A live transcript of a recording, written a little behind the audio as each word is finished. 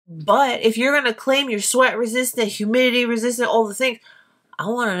But if you're going to claim you're sweat resistant, humidity resistant, all the things, I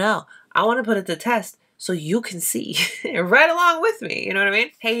want to know. I want to put it to test so you can see right along with me. You know what I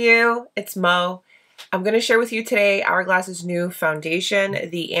mean? Hey you, it's Mo. I'm going to share with you today Hourglass's new foundation,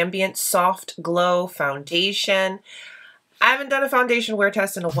 the Ambient Soft Glow Foundation. I haven't done a foundation wear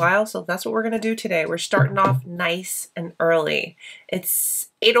test in a while, so that's what we're going to do today. We're starting off nice and early.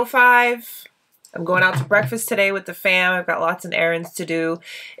 It's 8:05. I'm going out to breakfast today with the fam. I've got lots of errands to do.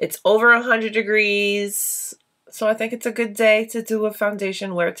 It's over 100 degrees, so I think it's a good day to do a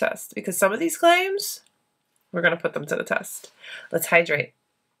foundation wear test because some of these claims, we're going to put them to the test. Let's hydrate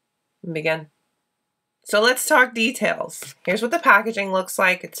and begin. So let's talk details. Here's what the packaging looks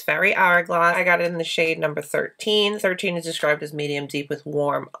like. It's very Hourglass. I got it in the shade number 13. 13 is described as medium deep with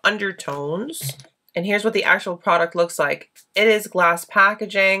warm undertones. And here's what the actual product looks like. It is glass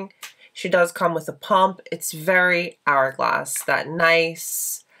packaging. She does come with a pump. It's very Hourglass, that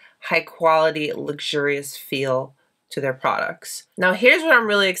nice, high quality, luxurious feel to their products. Now here's what I'm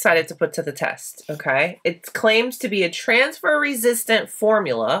really excited to put to the test, okay? It claims to be a transfer resistant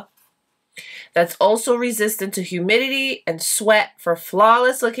formula that's also resistant to humidity and sweat for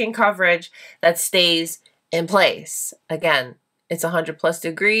flawless looking coverage that stays in place. Again, it's 100+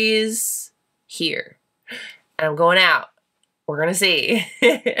 degrees here. And I'm going out. We're going to see.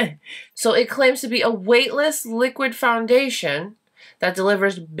 So it claims to be a weightless liquid foundation that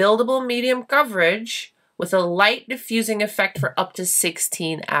delivers buildable medium coverage with a light diffusing effect for up to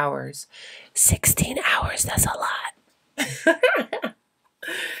 16 hours. 16 hours, that's a lot.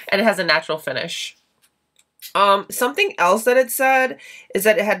 And it has a natural finish. Something else that it said is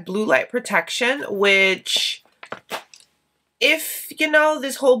that it had blue light protection, which, if you know,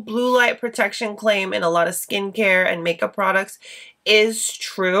 this whole blue light protection claim in a lot of skincare and makeup products is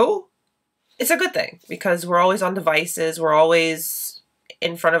true, it's a good thing because we're always on devices, we're always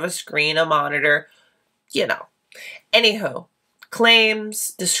in front of a screen, a monitor, you know. Anywho,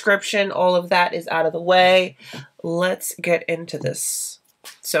 claims, description, all of that is out of the way. Let's get into this.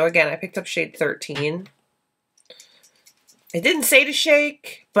 So again, I picked up shade 13. It didn't say to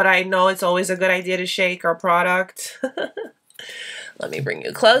shake, but I know it's always a good idea to shake our product. Let me bring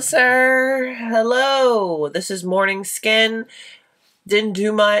you closer. Hello, this is morning skin. Didn't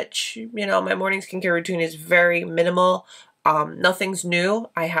do much. You know, my morning skincare routine is very minimal. Nothing's new.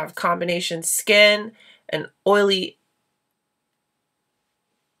 I have combination skin, an oily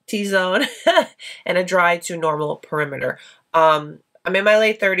T-zone, and a dry to normal perimeter. I'm in my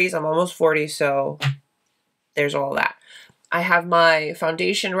late 30s. I'm almost 40, so there's all that. I have my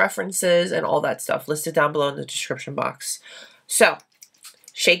foundation references and all that stuff listed down below in the description box. So,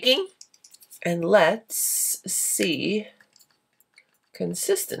 shaking, and let's see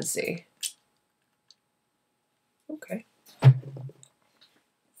consistency. Okay.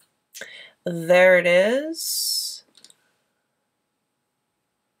 There it is.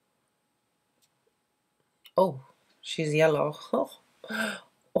 Oh, she's yellow.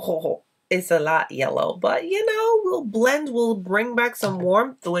 Oh, it's a lot yellow, but you know, we'll blend, we'll bring back some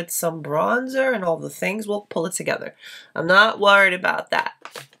warmth with some bronzer and all the things. We'll pull it together. I'm not worried about that.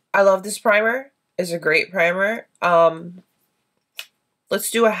 I love this primer. It's a great primer.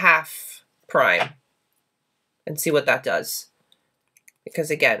 Let's do a half prime and see what that does.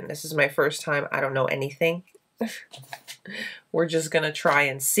 Because again, this is my first time. I don't know anything. We're just gonna try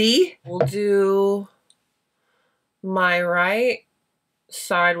and see. We'll do my right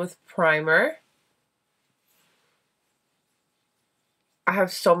side with primer. I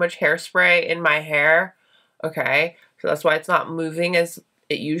have so much hairspray in my hair. Okay, so that's why it's not moving as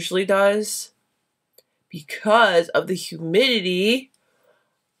it usually does. Because of the humidity,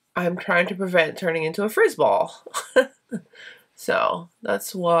 I'm trying to prevent turning into a frizz ball. So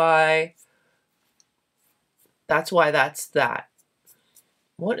that's why that's that.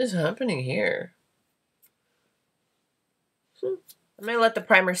 What is happening here? I'm going to let the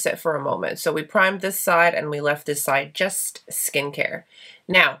primer sit for a moment. So we primed this side and we left this side just skincare.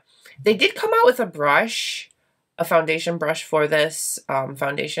 Now, they did come out with a brush, a foundation brush for this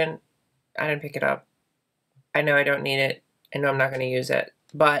foundation. I didn't pick it up. I know I don't need it. I know I'm not going to use it.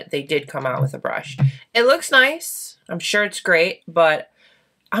 But they did come out with a brush. It looks nice. I'm sure it's great. But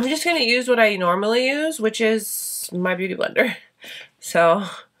I'm just going to use what I normally use, which is my beauty blender. So,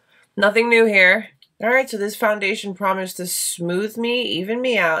 nothing new here. Alright, so this foundation promised to smooth me, even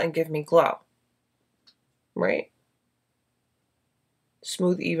me out, and give me glow. Right?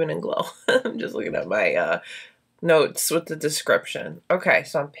 Smooth, even, and glow. I'm just looking at my notes with the description. Okay,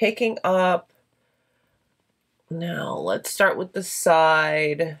 so I'm picking up. Now, let's start with the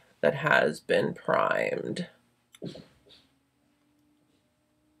side that has been primed.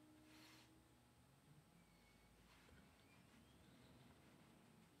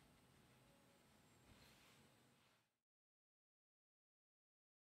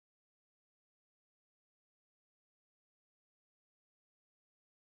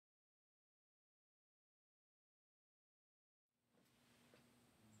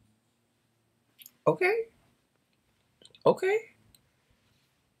 Okay. Okay.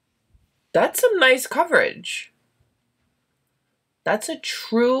 That's some nice coverage. That's a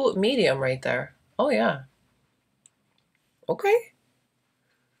true medium right there. Oh, yeah. Okay.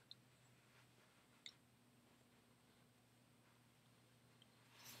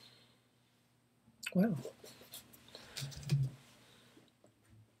 Wow.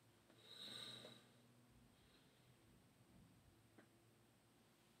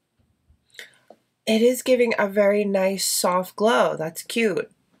 It is giving a very nice soft glow. That's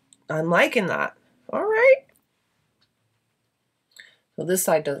cute. I'm liking that. All right. So this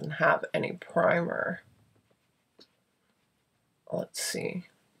side doesn't have any primer. Let's see.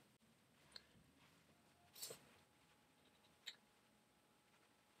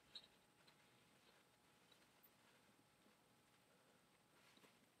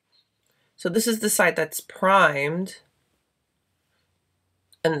 So this is the side that's primed,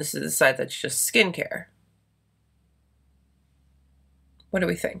 and this is the side that's just skincare. What do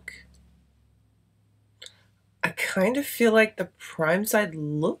we think? I kind of feel like the prime side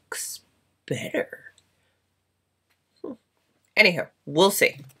looks better. Anyhow, we'll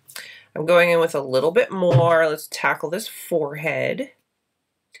see. I'm going in with a little bit more. Let's tackle this forehead.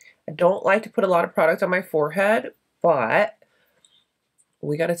 I don't like to put a lot of product on my forehead, but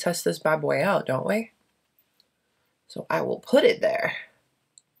we got to test this bad boy out, don't we? So I will put it there.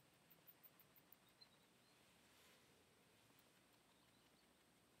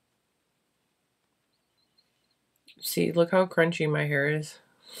 See, look how crunchy my hair is.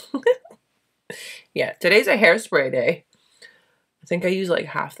 Yeah, today's a hairspray day. I think I use like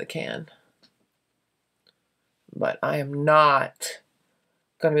half the can. But I am not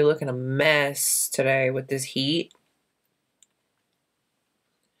going to be looking a mess today with this heat.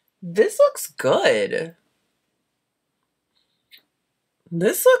 This looks good.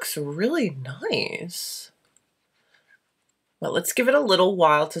 This looks really nice. But let's give it a little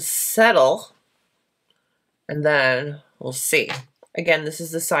while to settle, and then we'll see. Again, this is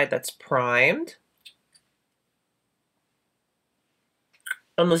the side that's primed.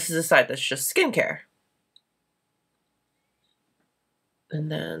 And this is the side that's just skincare.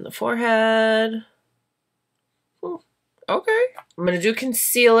 And then the forehead. Okay. I'm going to do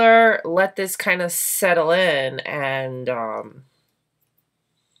concealer, let this kind of settle in, and I'll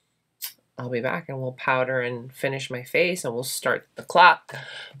be back and we'll powder and finish my face, and we'll start the clock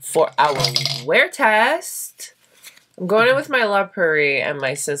for our wear test. I'm going in with my La Prairie and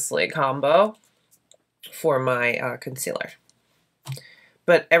my Sisley combo for my concealer.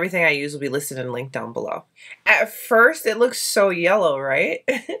 But everything I use will be listed and linked down below. At first, it looks so yellow, right?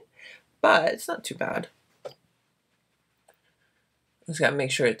 But it's not too bad. Just gotta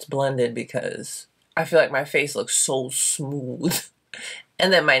make sure it's blended because I feel like my face looks so smooth.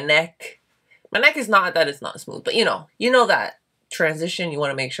 And then my neck is not that it's not smooth, but you know that transition, you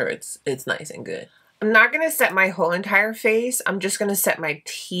want to make sure it's nice and good. I'm not going to set my whole entire face. I'm just going to set my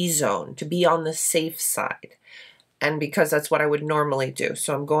T-zone to be on the safe side. And because that's what I would normally do.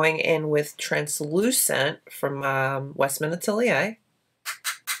 So I'm going in with translucent from Westman Atelier.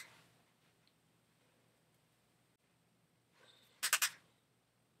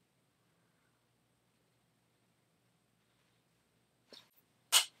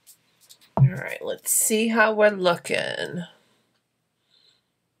 All right, let's see how we're looking.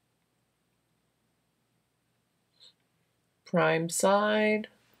 Prime side.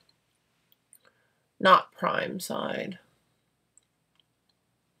 Not prime side.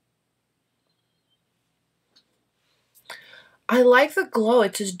 I like the glow.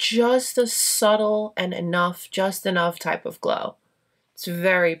 It's just a subtle and just enough type of glow. It's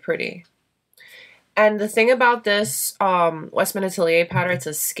very pretty. And the thing about this Westman Atelier powder, it's a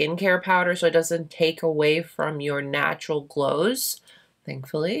skincare powder, so it doesn't take away from your natural glows.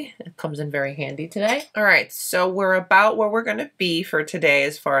 Thankfully, it comes in very handy today. All right, so we're about where we're going to be for today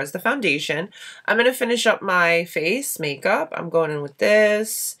as far as the foundation. I'm going to finish up my face makeup. I'm going in with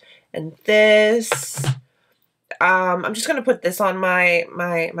this and this. I'm just going to put this on my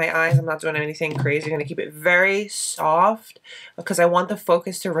eyes. I'm not doing anything crazy. I'm going to keep it very soft because I want the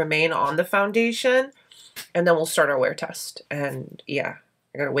focus to remain on the foundation. And then we'll start our wear test. And yeah,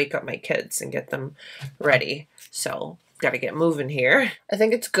 I got to wake up my kids and get them ready. So got to get moving here. I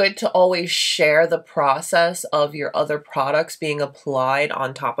think it's good to always share the process of your other products being applied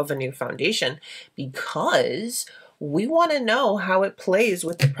on top of a new foundation because we want to know how it plays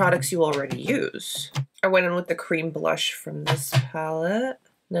with the products you already use. I went in with the cream blush from this palette.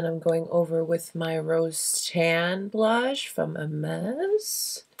 Then I'm going over with my Rose Tan blush from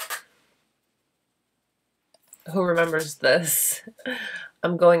Hermes. Who remembers this?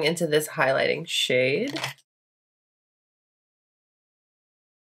 I'm going into this highlighting shade.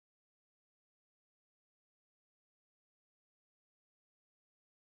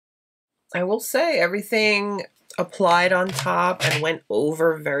 I will say everything applied on top and went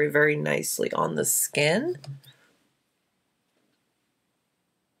over very, very nicely on the skin.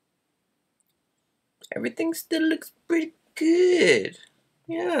 Everything still looks pretty good.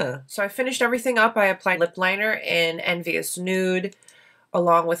 Yeah. So I finished everything up. I applied lip liner in Envious Nude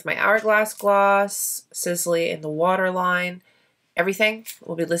along with my Hourglass gloss, Sizzly in the waterline. Everything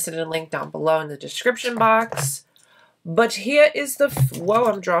will be listed and linked down below in the description box. But here is the... Whoa,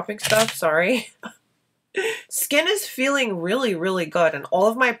 I'm dropping stuff. Sorry. Skin is feeling really, really good. And all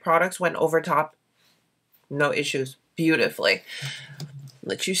of my products went over top. No issues. Beautifully.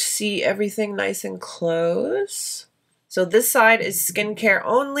 Let you see everything nice and close. So this side is skincare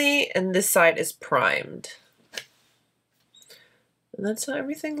only, and this side is primed. And that's how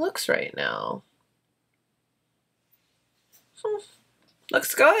everything looks right now.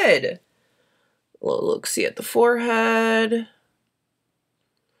 Looks good. Look, see at the forehead.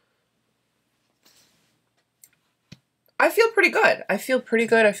 I feel pretty good. I feel pretty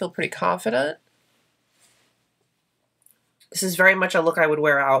good. I feel pretty confident. This is very much a look I would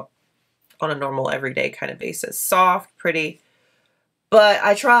wear out on a normal everyday kind of basis. Soft, pretty, but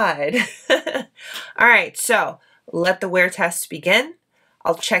I tried. All right, so let the wear test begin.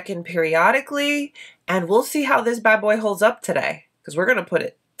 I'll check in periodically and we'll see how this bad boy holds up today because we're going to put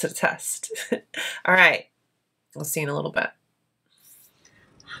it to the test. All right, we'll see you in a little bit.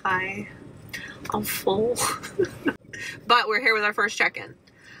 Hi, I'm full. But we're here with our first check-in.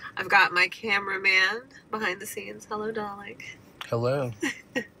 I've got my cameraman behind the scenes. Hello, darling. Hello.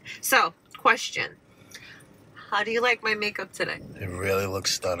 So, question. How do you like my makeup today? It really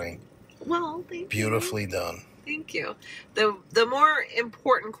looks stunning. Well, thank you. Beautifully done. Thank you. The more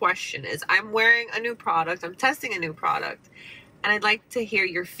important question is, I'm wearing a new product. I'm testing a new product. And I'd like to hear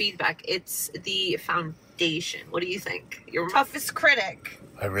your feedback. It's the foundation. What do you think? Your toughest critic.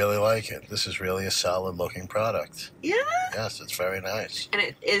 I really like it. This is really a solid looking product. Yeah? Yes, it's very nice. And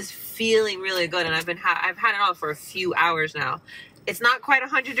it is feeling really good. And I've had it on for a few hours now. It's not quite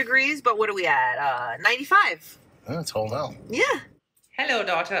 100 degrees, but what are we at? 95. Oh, it's holding out. Yeah. Hello,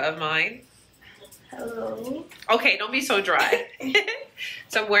 daughter of mine. Hello. Okay, don't be so dry.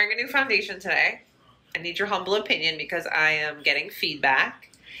 So I'm wearing a new foundation today. I need your humble opinion because I am getting feedback.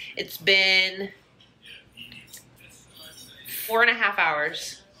 It's been 4.5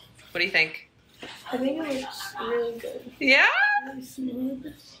 hours. What do you think? I think it looks really good. Yeah? Really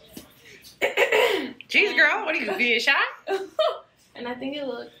smooth. Jeez, girl, what are you being shy? And I think it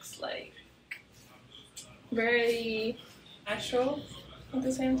looks like very natural at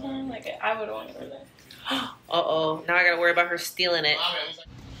the same time. Like I would want to wear that. Uh-oh, now I gotta worry about her stealing it.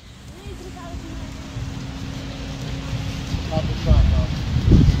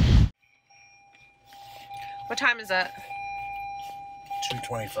 What time is it?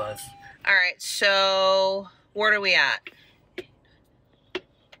 2:25. All right, so where are we at?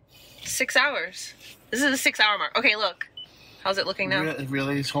 6 hours. This is the 6-hour mark. Okay, look. How's it looking now? It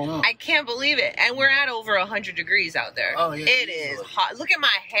really is holding out. I can't believe it. And we're at over 100 degrees out there. Oh, yeah. It is hot. Look at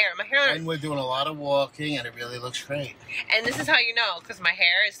my hair. My hair. And we're doing a lot of walking, and it really looks great. And this is how you know, because my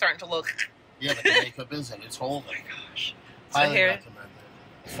hair is starting to look. Yeah, but the makeup isn't. It's holding. Oh my gosh. So Highly here. recommend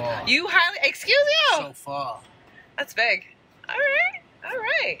it. Far. You highly. Excuse you. So far. That's big. All right. All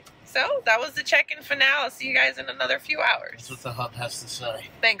right. So that was the check-in for now. I'll see you guys in another few hours. That's what the hub has to say.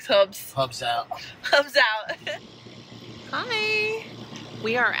 Thanks, Hubs. Hub's out. Hubs out. Hi.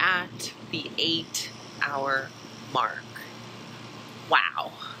 We are at the 8-hour mark.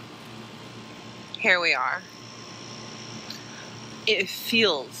 Wow. Here we are. It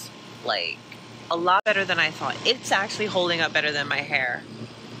feels like a lot better than I thought. It's actually holding up better than my hair.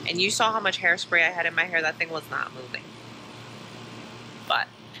 And you saw how much hairspray I had in my hair. That thing was not moving. But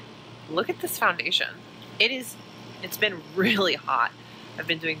look at this foundation. It's been really hot. I've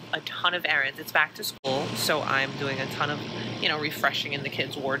been doing a ton of errands. It's back to school, so I'm doing a ton of, you know, refreshing in the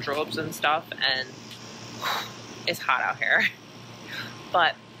kids' wardrobes and stuff, and it's hot out here.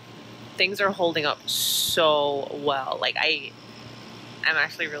 But things are holding up so well. Like, I'm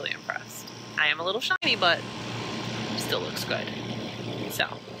actually really impressed. I am a little shiny, but still looks good. So,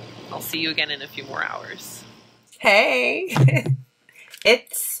 I'll see you again in a few more hours. Hey!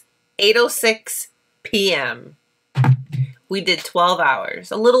 It's 8:06 p.m. We did 12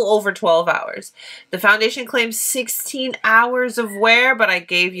 hours, a little over 12 hours. The foundation claims 16 hours of wear, but I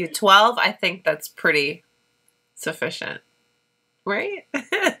gave you 12. I think that's pretty sufficient, right?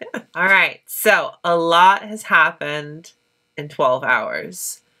 All right, so a lot has happened in 12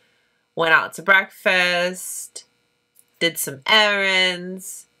 hours. Went out to breakfast, did some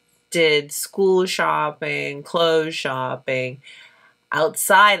errands, did school shopping, clothes shopping,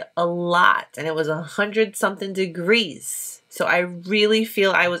 outside a lot, and it was 100-something degrees. So I really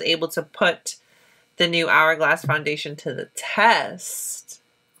feel I was able to put the new Hourglass foundation to the test.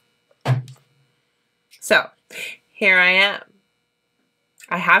 So here I am.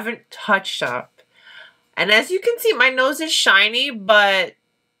 I haven't touched up. And as you can see, my nose is shiny, but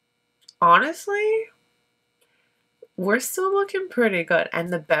honestly, we're still looking pretty good. And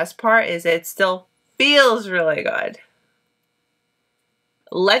the best part is it still feels really good.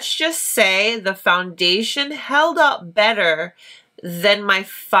 Let's just say the foundation held up better than my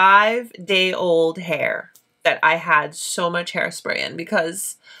 5-day-old hair that I had so much hairspray in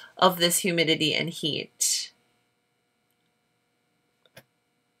because of this humidity and heat.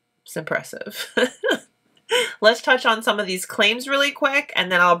 It's impressive. Let's touch on some of these claims really quick,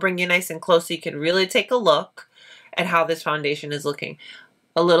 and then I'll bring you nice and close so you can really take a look at how this foundation is looking.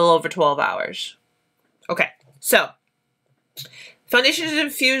 A little over 12 hours. Okay, so foundation is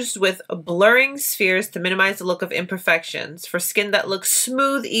infused with blurring spheres to minimize the look of imperfections for skin that looks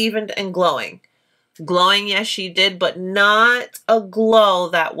smooth, evened, and glowing. Glowing, yes, she did, but not a glow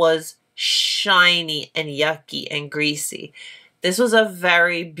that was shiny and yucky and greasy. This was a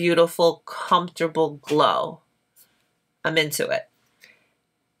very beautiful, comfortable glow. I'm into it.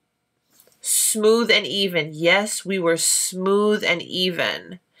 Smooth and even. Yes, we were smooth and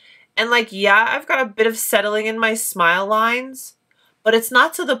even. And like, yeah, I've got a bit of settling in my smile lines, but it's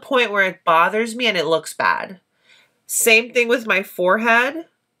not to the point where it bothers me and it looks bad. Same thing with my forehead.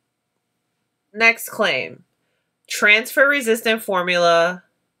 Next claim. Transfer resistant formula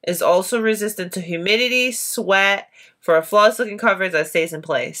is also resistant to humidity, sweat, for a flawless looking coverage that stays in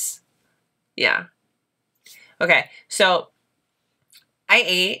place. Yeah. Okay, so I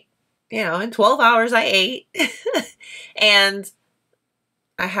ate, in 12 hours I ate. And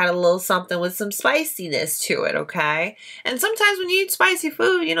I had a little something with some spiciness to it, okay? And sometimes when you eat spicy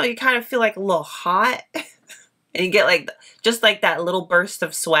food, you kind of feel like a little hot. And you get like, just like that little burst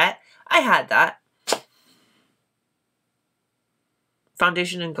of sweat. I had that.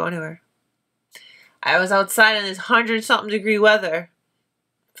 Foundation didn't go anywhere. I was outside in this 100-something degree weather.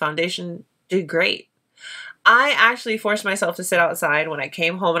 Foundation did great. I actually forced myself to sit outside when I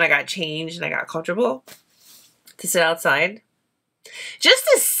came home and I got changed and I got comfortable to sit outside. Just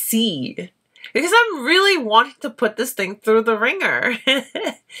to see. Because I'm really wanting to put this thing through the ringer. I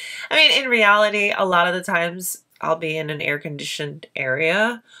mean, in reality, a lot of the times I'll be in an air-conditioned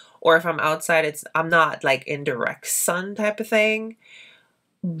area. Or if I'm outside, I'm not like in direct sun type of thing.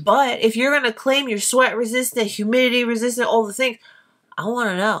 But if you're going to claim you're sweat resistant, humidity resistant, all the things, I want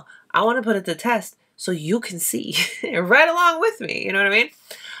to know. I want to put it to test so you can see right along with me. You know what I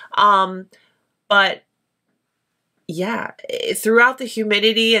mean? But yeah, throughout the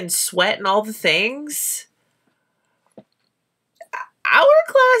humidity and sweat and all the things,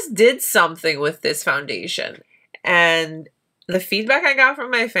 Hourglass did something with this foundation. And the feedback I got from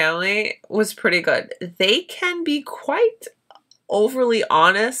my family was pretty good. They can be quite overly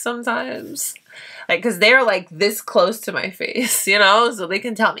honest sometimes, like, because they're like this close to my face, so they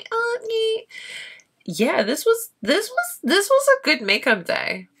can tell me, yeah, this was a good makeup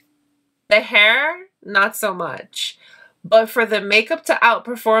day. The hair, not so much, but for the makeup to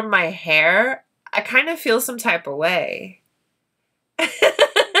outperform my hair, I kind of feel some type of way.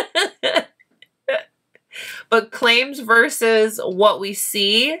 But claims versus what we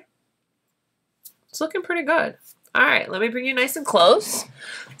see, it's looking pretty good. All right, let me bring you nice and close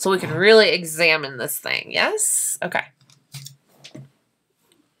so we can really examine this thing. Yes? Okay.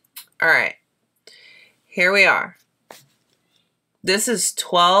 All right. Here we are. This is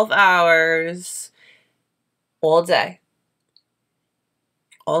 12 hours all day.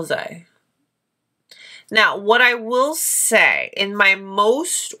 All day. Now, what I will say, in my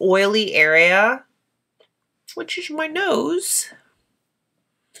most oily area, which is my nose,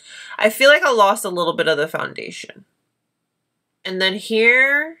 I feel like I lost a little bit of the foundation. And then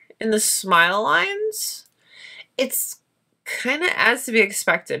here in the smile lines, it's kind of as to be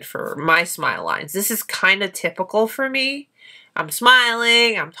expected for my smile lines. This is kind of typical for me. I'm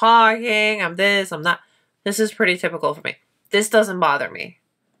smiling, I'm talking, I'm this, I'm that. This is pretty typical for me. This doesn't bother me.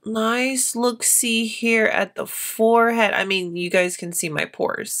 Nice look-see here at the forehead. I mean, you guys can see my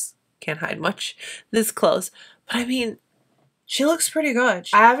pores. Can't hide much this close. But I mean, she looks pretty good.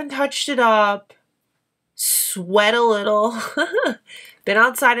 I haven't touched it up. Sweat a little. Been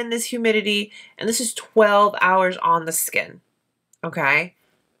outside in this humidity. And this is 12 hours on the skin. Okay?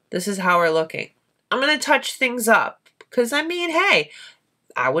 This is how we're looking. I'm going to touch things up because, I mean, hey,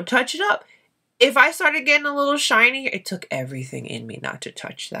 I would touch it up. If I started getting a little shiny, it took everything in me not to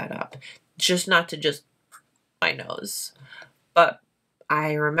touch that up. Just not to just my nose. But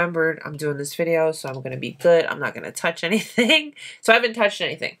I remembered I'm doing this video, so I'm going to be good. I'm not going to touch anything. So I haven't touched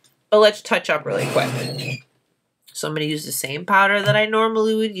anything. But let's touch up really quick. So I'm going to use the same powder that I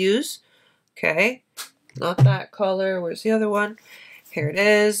normally would use. Okay. Not that color. Where's the other one? Here it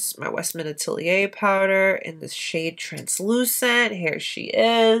is. My Westman Atelier powder in the shade Translucent. Here she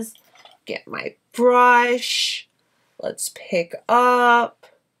is. Get my brush. Let's pick up.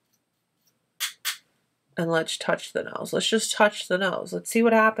 And let's touch the nose. Let's just touch the nose. Let's see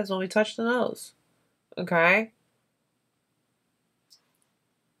what happens when we touch the nose. Okay.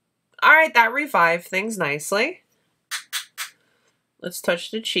 All right, that revived things nicely. Let's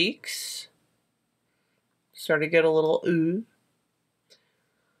touch the cheeks. Start to get a little ooh.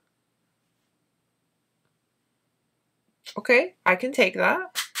 Okay, I can take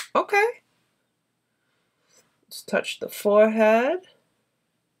that. Okay. Let's touch the forehead.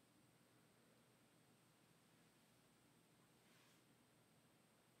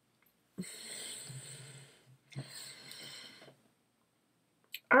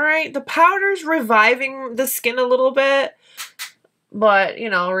 All right, the powder's reviving the skin a little bit, but, you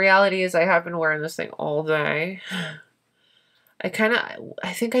know, reality is I have been wearing this thing all day. I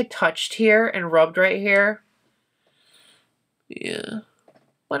think I touched here and rubbed right here. Yeah.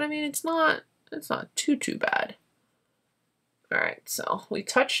 But, I mean, it's not too bad. All right, so we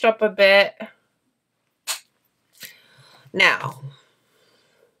touched up a bit. Now,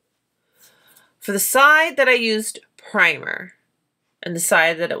 for the side that I used primer, and the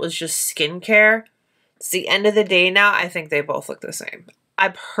side that it was just skincare, it's the end of the day now. I think they both look the same. I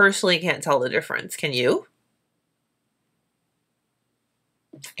personally can't tell the difference. Can you?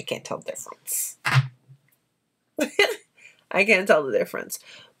 I can't tell the difference. I can't tell the difference.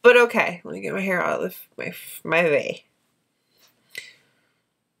 But okay, let me get my hair out of my way.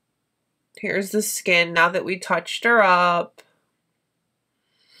 Here's the skin now that we touched her up.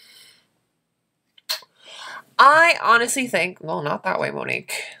 I honestly think, well, not that way,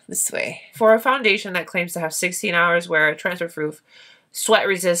 Monique. This way. For a foundation that claims to have 16 hours wear, transfer proof, sweat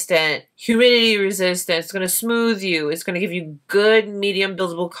resistant, humidity resistant, it's going to smooth you. It's going to give you good medium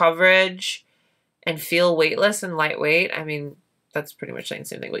buildable coverage and feel weightless and lightweight. I mean, that's pretty much saying the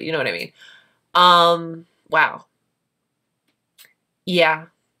same thing, but you know what I mean. Wow. Yeah.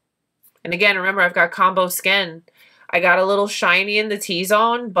 And again, remember, I've got combo skin. I got a little shiny in the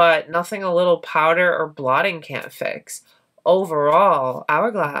T-zone, but nothing a little powder or blotting can't fix. Overall,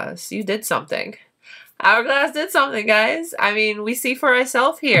 Hourglass, you did something. Hourglass did something, guys. I mean, we see for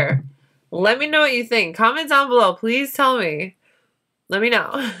ourselves here. Let me know what you think. Comment down below. Please tell me. Let me know.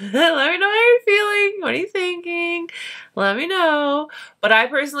 Let me know how you're feeling. What are you thinking? Let me know. But I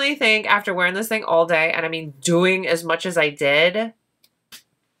personally think after wearing this thing all day, and I mean doing as much as I did,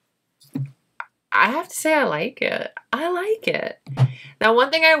 I have to say I like it. I like it. Now, one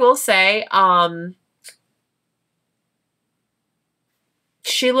thing I will say,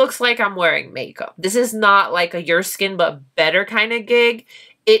 she looks like I'm wearing makeup. This is not like a your skin but better kind of gig.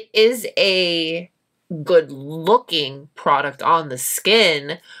 It is a good looking product on the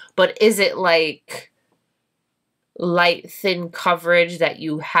skin, but is it like light, thin coverage that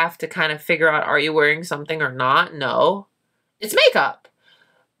you have to kind of figure out, are you wearing something or not? No. It's makeup.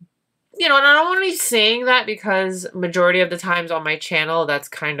 You know, and I don't want to be saying that because majority of the times on my channel, that's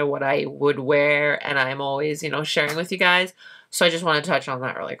kind of what I would wear, and I'm always, you know, sharing with you guys. So I just want to touch on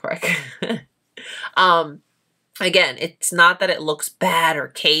that really quick. Again, it's not that it looks bad or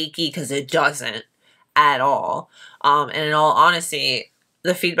cakey, because it doesn't at all. And in all honesty,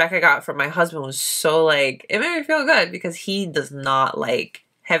 the feedback I got from my husband was so like, it made me feel good because he does not like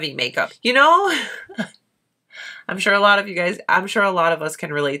heavy makeup. You know? I'm sure a lot of us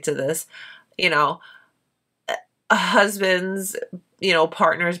can relate to this. You know, husbands, you know,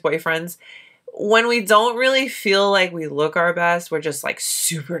 partners, boyfriends, when we don't really feel like we look our best, we're just like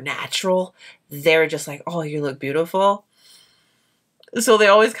super natural. They're just like, oh, you look beautiful. So they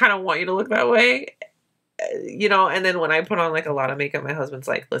always kind of want you to look that way. You know, and then when I put on like a lot of makeup, my husband's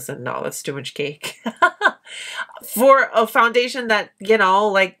like, listen, no, that's too much cake. For a foundation that, you know,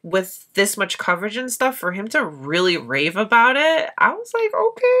 like with this much coverage and stuff, for him to really rave about it, I was like,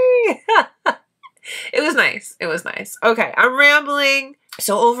 okay. It was nice. It was nice. Okay, I'm rambling.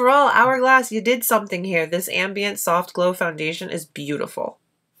 So overall, Hourglass, you did something here. This Ambient Soft Glow Foundation is beautiful.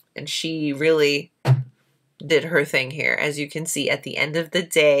 And she really did her thing here. As you can see, at the end of the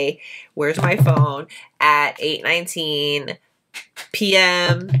day, where's my phone? At 8:19,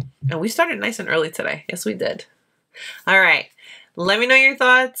 p.m. And we started nice and early today. Yes, we did. All right. Let me know your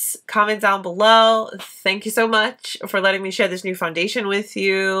thoughts. Comment down below. Thank you so much for letting me share this new foundation with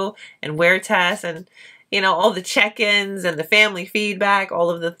you and wear test and, you know, all the check-ins and the family feedback, all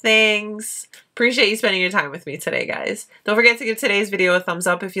of the things. Appreciate you spending your time with me today, guys. Don't forget to give today's video a thumbs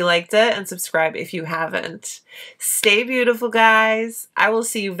up if you liked it and subscribe if you haven't. Stay beautiful, guys. I will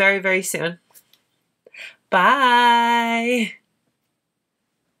see you very, very soon. Bye.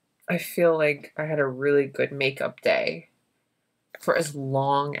 I feel like I had a really good makeup day for as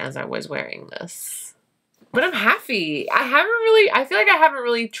long as I was wearing this. But I'm happy. I feel like I haven't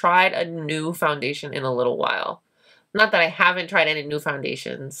really tried a new foundation in a little while. Not that I haven't tried any new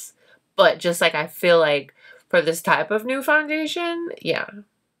foundations, but just like I feel like for this type of new foundation, yeah.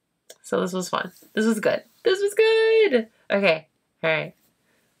 So this was fun. This was good. This was good. Okay. All right.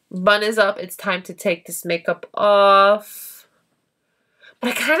 Bun is up. It's time to take this makeup off.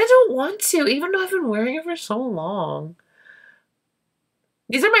 But I kind of don't want to, even though I've been wearing it for so long.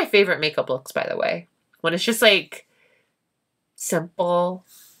 These are my favorite makeup looks, by the way. When it's just like simple,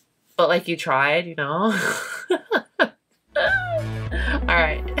 but like you tried, you know? All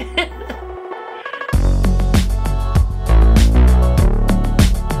right.